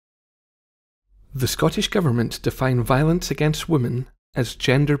The Scottish Government define violence against women as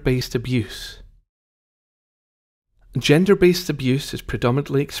gender-based abuse. Gender-based abuse is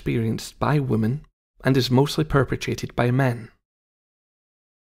predominantly experienced by women and is mostly perpetrated by men.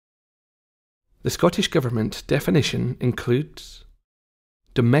 The Scottish Government definition includes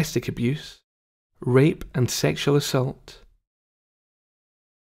domestic abuse, rape and sexual assault,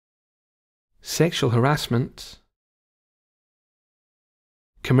 sexual harassment,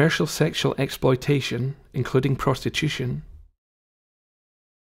 commercial sexual exploitation, including prostitution,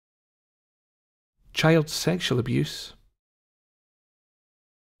 child sexual abuse,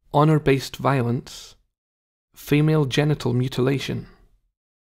 honour-based violence, female genital mutilation,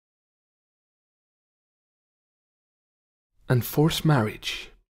 and forced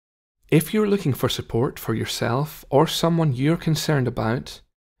marriage. If you're looking for support for yourself or someone you're concerned about,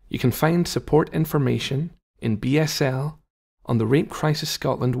 you can find support information in BSL on the Rape Crisis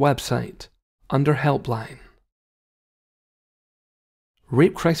Scotland website under Helpline.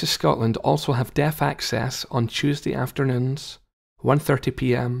 Rape Crisis Scotland also have deaf access on Tuesday afternoons, 1:30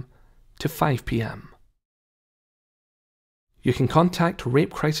 p.m. to 5 p.m. You can contact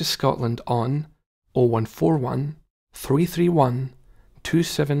Rape Crisis Scotland on 0141 331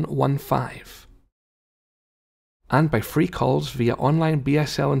 2715 and by free calls via online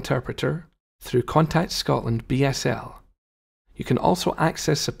BSL interpreter through Contact Scotland BSL. You can also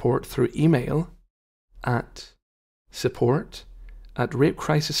access support through email at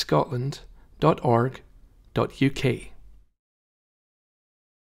support@rapecrisisscotland.org.uk.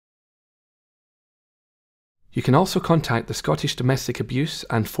 You can also contact the Scottish Domestic Abuse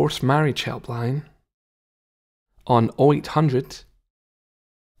and Forced Marriage Helpline on 0800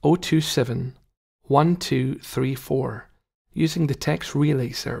 027 1234 using the text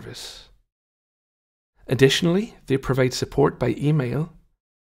relay service. Additionally, they provide support by email.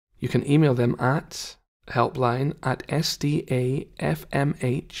 You can email them at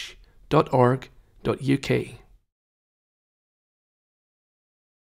helpline@sdafmh.org.uk.